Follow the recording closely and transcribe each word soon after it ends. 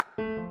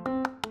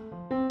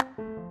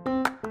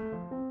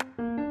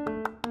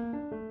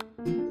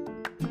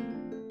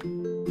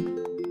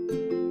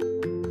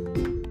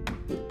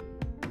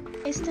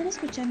Están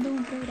escuchando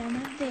un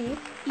programa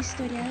de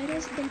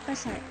Historiadores del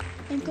Pasado.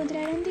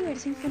 Encontrarán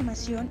diversa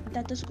información,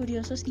 datos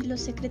curiosos y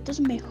los secretos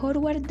mejor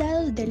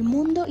guardados del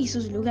mundo y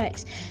sus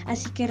lugares.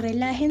 Así que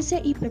relájense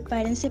y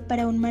prepárense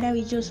para un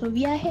maravilloso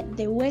viaje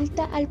de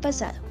vuelta al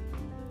pasado.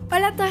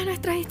 Hola a todos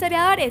nuestros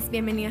historiadores,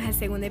 bienvenidos al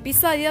segundo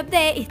episodio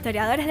de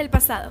Historiadores del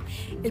Pasado.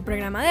 El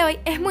programa de hoy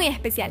es muy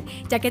especial,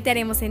 ya que te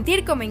haremos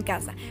sentir como en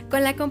casa.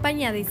 Con la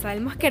compañía de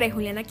Israel Mosquera y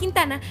Juliana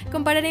Quintana,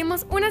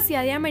 compararemos una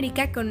ciudad de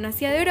América con una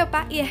ciudad de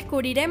Europa y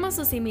descubriremos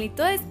sus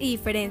similitudes y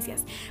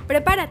diferencias.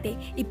 Prepárate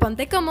y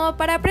ponte cómodo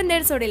para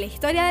aprender sobre la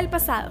historia del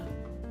pasado.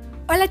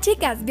 Hola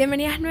chicas,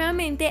 bienvenidas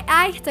nuevamente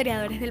a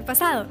Historiadores del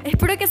Pasado.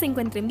 Espero que se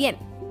encuentren bien.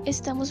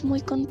 Estamos muy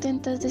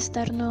contentas de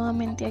estar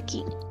nuevamente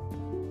aquí.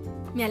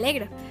 Me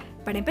alegro.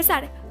 Para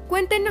empezar,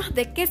 cuéntenos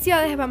de qué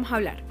ciudades vamos a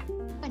hablar.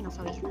 Bueno,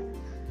 Fabián.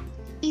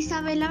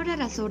 Isabel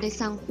hablará sobre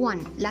San Juan,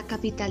 la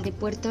capital de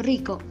Puerto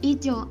Rico, y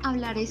yo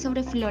hablaré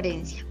sobre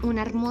Florencia,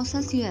 una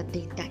hermosa ciudad de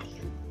Italia.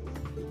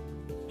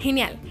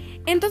 Genial.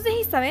 Entonces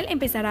Isabel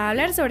empezará a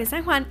hablar sobre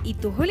San Juan y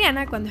tú,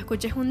 Juliana, cuando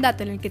escuches un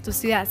dato en el que tu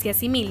ciudad se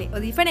asimile o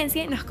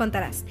diferencie, nos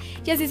contarás.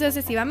 Y así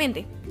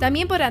sucesivamente.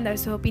 También podrán dar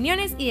sus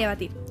opiniones y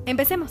debatir.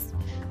 Empecemos.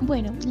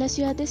 Bueno, la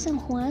ciudad de San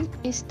Juan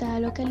está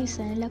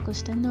localizada en la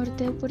costa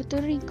norte de Puerto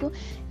Rico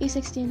y se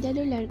extiende a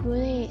lo largo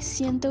de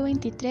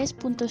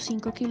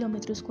 123.5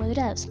 kilómetros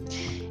cuadrados.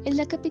 Es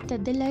la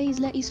capital de la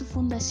isla y su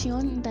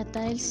fundación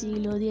data del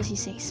siglo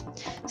XVI.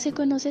 Se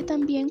conoce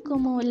también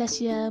como la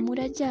ciudad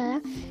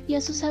amurallada y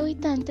a sus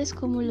habitantes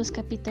como los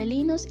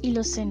capitalinos y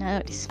los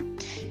senadores.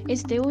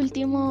 Este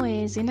último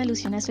es en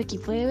alusión a su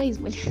equipo de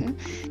béisbol.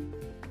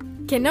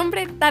 ¡Qué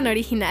nombre tan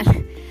original!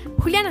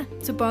 Juliana,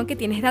 supongo que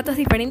tienes datos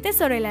diferentes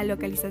sobre la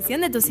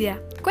localización de tu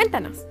ciudad.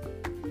 Cuéntanos.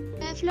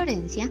 La de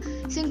Florencia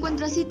se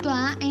encuentra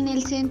situada en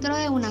el centro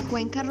de una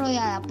cuenca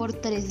rodeada por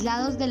tres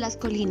lados de las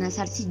colinas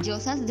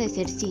arcillosas de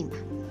Cercina.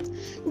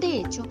 De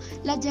hecho,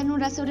 la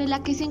llanura sobre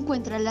la que se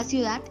encuentra la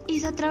ciudad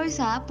es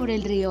atravesada por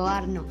el río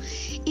Arno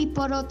y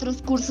por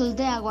otros cursos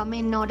de agua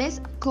menores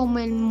como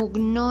el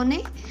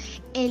Mugnone,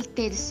 el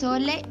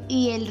Tersole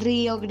y el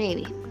río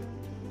Greve.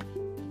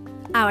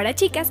 Ahora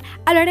chicas,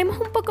 hablaremos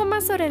un poco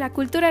más sobre la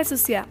cultura de su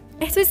ciudad.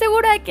 Estoy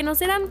segura de que no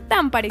serán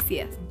tan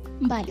parecidas.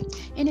 Vale,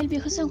 en el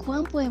viejo San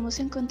Juan podemos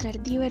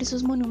encontrar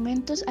diversos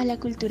monumentos a la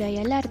cultura y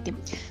al arte.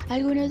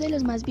 Algunos de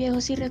los más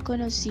viejos y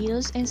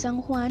reconocidos en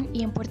San Juan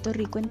y en Puerto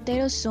Rico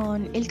entero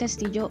son el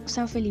Castillo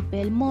San Felipe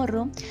del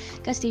Morro,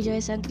 Castillo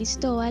de San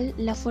Cristóbal,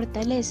 la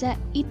Fortaleza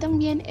y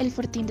también el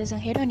Fortín de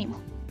San Jerónimo.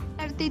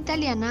 El arte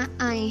italiana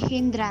ha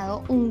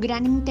engendrado un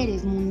gran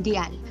interés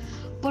mundial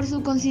por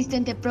su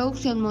consistente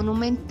producción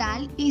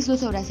monumental y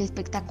sus obras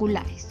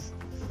espectaculares.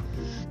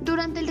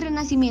 Durante el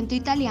Renacimiento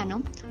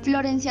italiano,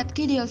 Florencia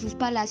adquirió sus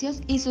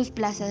palacios y sus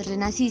plazas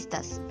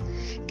renacistas,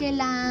 que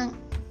la han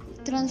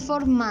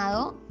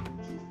transformado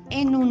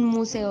en un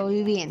museo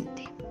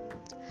viviente.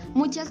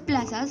 Muchas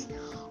plazas,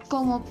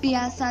 como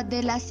Piazza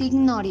della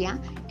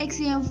Signoria,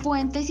 exhiben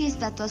fuentes y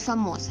estatuas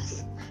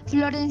famosas.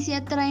 Florencia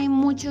atrae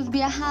muchos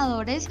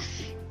viajadores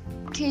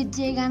que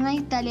llegan a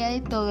Italia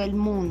de todo el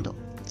mundo.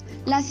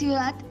 La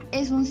ciudad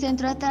es un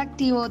centro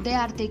atractivo de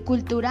arte y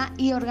cultura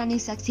y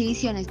organiza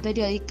exhibiciones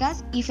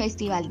periódicas y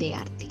festival de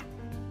arte.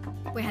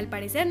 Pues al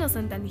parecer no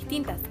son tan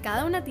distintas,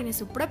 cada una tiene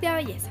su propia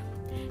belleza.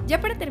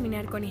 Ya para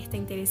terminar con esta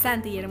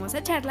interesante y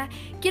hermosa charla,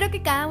 quiero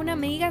que cada una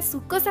me diga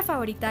su cosa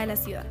favorita de la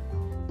ciudad.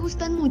 Me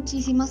gustan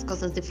muchísimas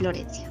cosas de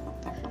Florencia,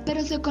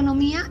 pero su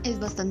economía es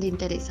bastante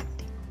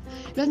interesante.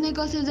 Los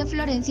negocios de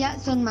Florencia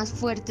son más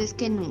fuertes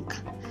que nunca,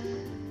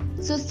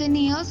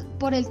 sostenidos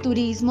por el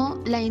turismo,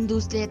 la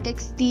industria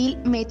textil,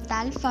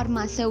 metal,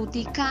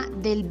 farmacéutica,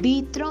 del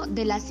vitro,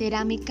 de la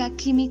cerámica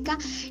química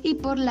y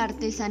por la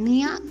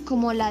artesanía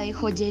como la de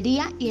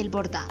joyería y el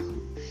bordado.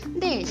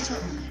 De hecho,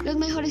 los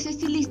mejores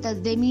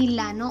estilistas de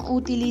Milano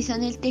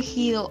utilizan el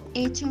tejido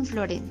hecho en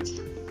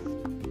Florencia.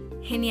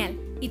 Genial.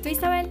 ¿Y tú,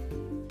 Isabel?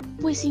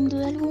 Pues sin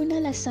duda alguna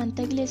la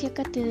Santa Iglesia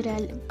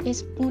Catedral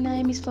es una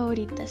de mis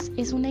favoritas.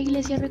 Es una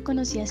iglesia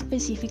reconocida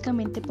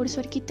específicamente por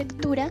su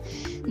arquitectura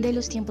de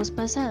los tiempos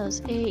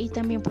pasados y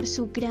también por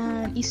su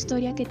gran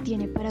historia que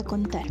tiene para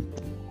contar.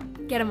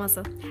 ¡Qué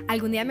hermoso!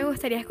 Algún día me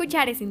gustaría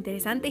escuchar esa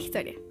interesante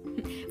historia.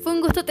 Fue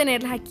un gusto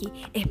tenerlas aquí.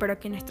 Espero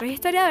que nuestros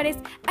historiadores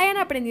hayan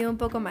aprendido un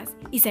poco más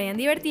y se hayan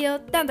divertido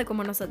tanto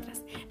como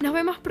nosotras. Nos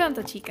vemos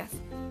pronto, chicas.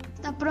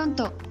 Hasta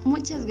pronto.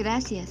 Muchas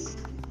gracias.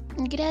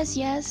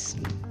 Gracias.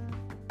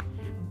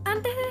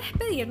 Antes de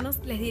despedirnos,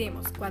 les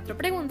diremos 4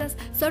 preguntas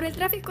sobre el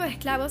tráfico de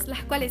esclavos,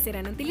 las cuales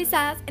serán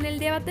utilizadas en el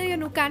debate de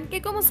Onucan,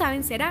 que como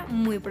saben será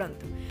muy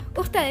pronto.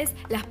 Ustedes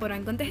las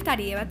podrán contestar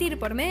y debatir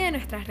por medio de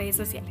nuestras redes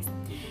sociales.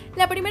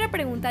 La primera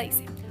pregunta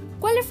dice: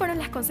 ¿cuáles fueron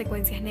las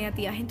consecuencias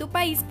negativas en tu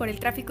país por el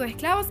tráfico de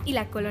esclavos y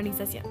la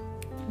colonización?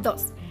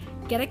 2.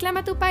 ¿Qué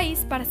reclama tu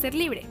país para ser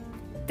libre?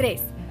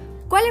 3.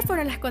 ¿Cuáles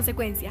fueron las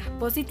consecuencias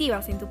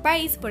positivas en tu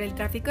país por el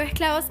tráfico de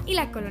esclavos y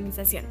la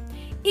colonización?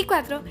 Y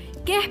 4.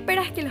 ¿Qué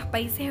esperas que los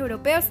países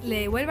europeos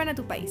le devuelvan a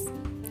tu país?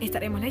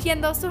 Estaremos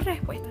leyendo sus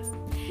respuestas.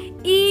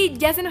 Y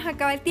ya se nos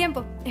acaba el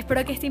tiempo.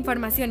 Espero que esta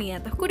información y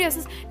datos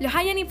curiosos los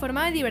hayan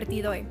informado y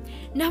divertido hoy.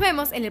 Nos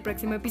vemos en el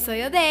próximo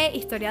episodio de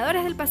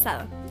Historiadores del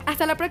Pasado.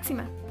 Hasta la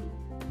próxima.